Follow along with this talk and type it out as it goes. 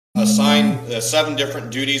assign 7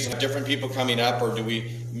 different duties and different people coming up, or do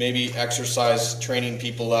we maybe exercise training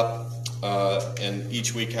people up and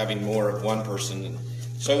each week having more of one person?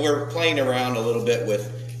 So we're playing around a little bit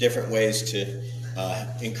with different ways to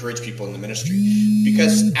encourage people in the ministry,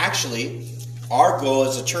 because actually our goal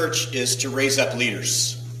as a church is to raise up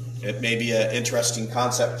leaders. It may be an interesting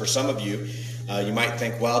concept for some of you. You might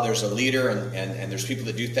think, well, there's a leader and there's people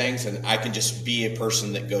that do things, and I can just be a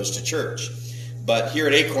person that goes to church. But here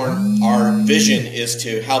at Acorn, our vision is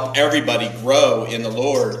to help everybody grow in the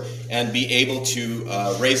Lord and be able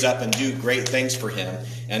to raise up and do great things for Him,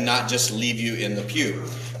 and not just leave you in the pew.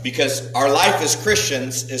 Because our life as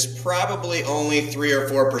Christians is probably only 3 or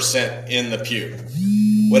 4% in the pew.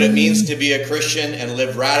 What it means to be a Christian and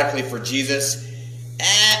live radically for Jesus,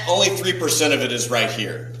 only 3% of it is right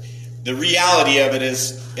here. The reality of it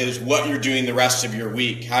is what you're doing the rest of your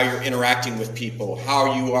week, how you're interacting with people,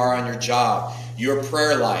 how you are on your job, your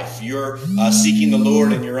prayer life, your seeking the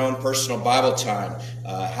Lord in your own personal Bible time,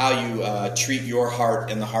 how you treat your heart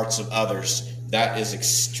and the hearts of others. That is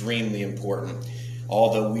extremely important.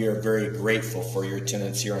 Although we are very grateful for your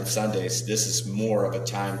attendance here on Sundays, this is more of a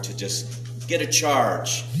time to just get a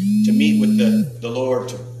charge, to meet with the Lord,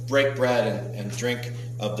 to break bread and drink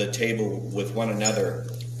of the table with one another,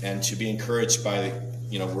 and to be encouraged by,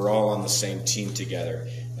 we're all on the same team together,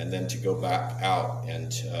 and then to go back out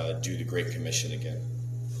and do the Great Commission again.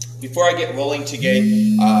 Before I get rolling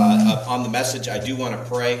today on the message, I do want to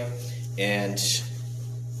pray, and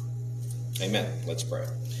amen. Let's pray.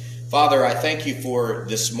 Father, I thank you for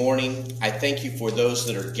this morning. I thank you for those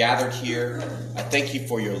that are gathered here. I thank you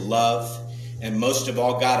for your love. And most of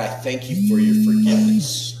all, God, I thank you for your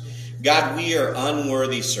forgiveness. God, we are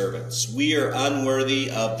unworthy servants. We are unworthy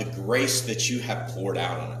of the grace that you have poured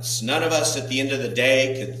out on us. None of us at the end of the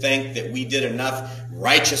day could think that we did enough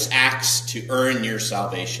righteous acts to earn your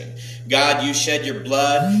salvation. God, you shed your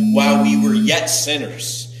blood while we were yet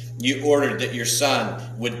sinners. You ordered that your Son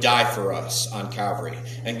would die for us on Calvary.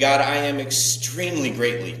 And God, I am extremely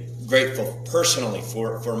grateful personally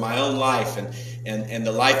for my own life and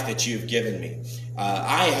the life that you've given me.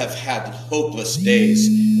 I have had hopeless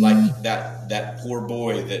days like that poor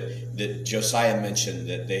boy that Josiah mentioned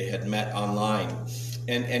that they had met online.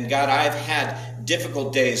 And God, I've had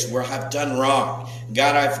difficult days where I've done wrong.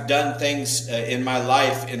 God, I've done things in my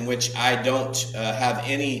life in which I don't have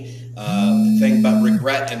any thing but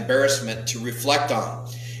regret, embarrassment to reflect on.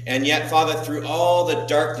 And yet, Father, through all the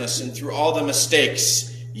darkness and through all the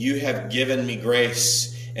mistakes, you have given me grace.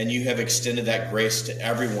 And you have extended that grace to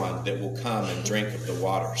everyone that will come and drink of the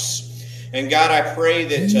waters. And God, I pray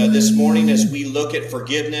that this morning as we look at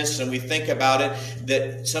forgiveness and we think about it,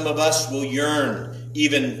 that some of us will yearn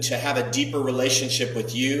even to have a deeper relationship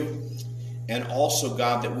with you. And also,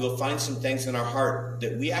 God, that we'll find some things in our heart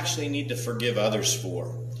that we actually need to forgive others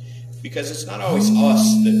for. Because it's not always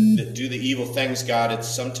us that do the evil things, God. It's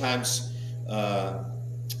sometimes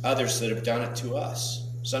others that have done it to us.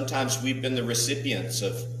 Sometimes we've been the recipients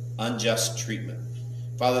of unjust treatment.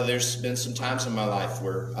 Father, there's been some times in my life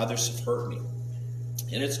where others have hurt me.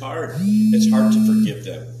 And it's hard. It's hard to forgive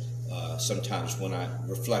them sometimes when I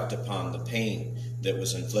reflect upon the pain that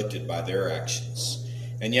was inflicted by their actions.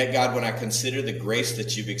 And yet, God, when I consider the grace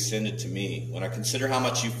that you've extended to me, when I consider how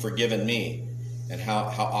much you've forgiven me and how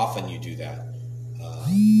often you do that,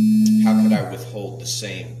 how could I withhold the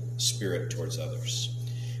same spirit towards others?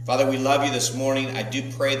 Father, we love you this morning. I do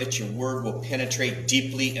pray that your word will penetrate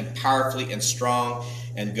deeply and powerfully and strong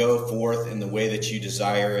and go forth in the way that you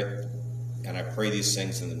desire it. And I pray these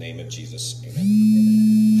things in the name of Jesus.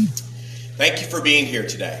 Amen. Thank you for being here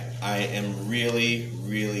today. I am really,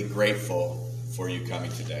 really grateful for you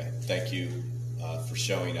coming today. Thank you for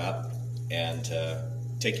showing up and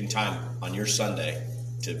taking time on your Sunday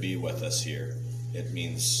to be with us here. It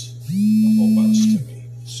means a whole bunch to me.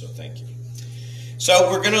 So thank you.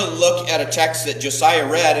 So we're going to look at a text that Josiah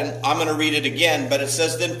read, and I'm going to read it again, but it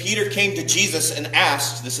says, Then Peter came to Jesus and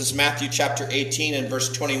asked, this is Matthew chapter 18 and verse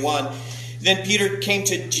 21, Then Peter came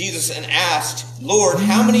to Jesus and asked, Lord,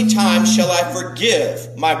 how many times shall I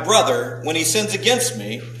forgive my brother when he sins against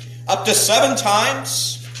me? Up to 7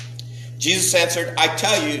 times? Jesus answered, I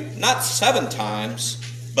tell you, not 7 times,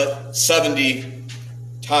 but 70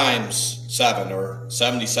 times 7, or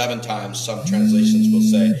 77 times, some translations will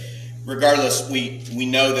say. Regardless, we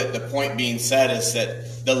know that the point being said is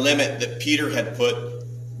that the limit that Peter had put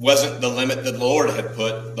wasn't the limit that the Lord had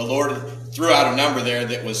put. The Lord threw out a number there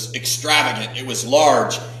that was extravagant. It was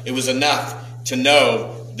large. It was enough to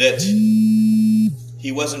know that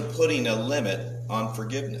he wasn't putting a limit on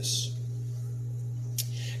forgiveness.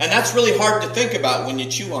 And that's really hard to think about when you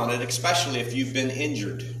chew on it, especially if you've been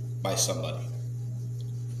injured. by somebody.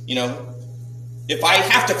 You know, if I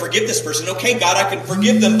have to forgive this person, okay, God, I can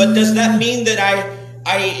forgive them, but does that mean that I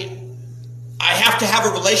have to have a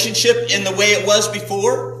relationship in the way it was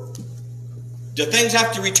before? Do things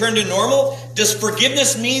have to return to normal? Does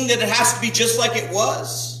forgiveness mean that it has to be just like it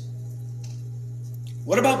was?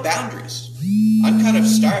 What about boundaries?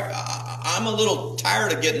 I'm a little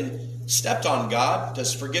tired of getting stepped on, God.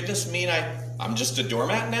 Does forgiveness mean I'm just a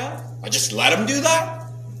doormat now? I just let him do that?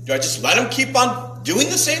 Do I just let him keep on doing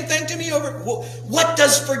the same thing to me over? What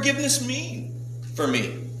does forgiveness mean for me?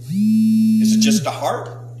 Is it just a heart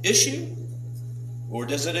issue? Or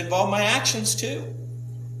does it involve my actions too?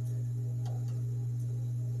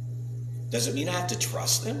 Does it mean I have to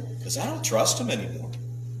trust them? Because I don't trust them anymore.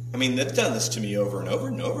 I mean, they've done this to me over and over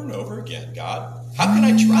and over and over again, God. How can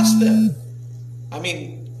I trust them? I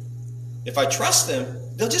mean, if I trust them,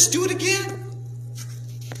 they'll just do it again.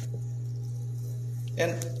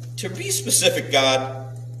 And to be specific,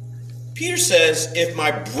 God, Peter says, if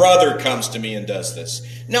my brother comes to me and does this.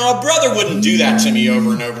 Now, a brother wouldn't do that to me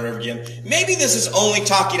over and over and over again. Maybe this is only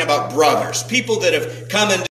talking about brothers, people that have come into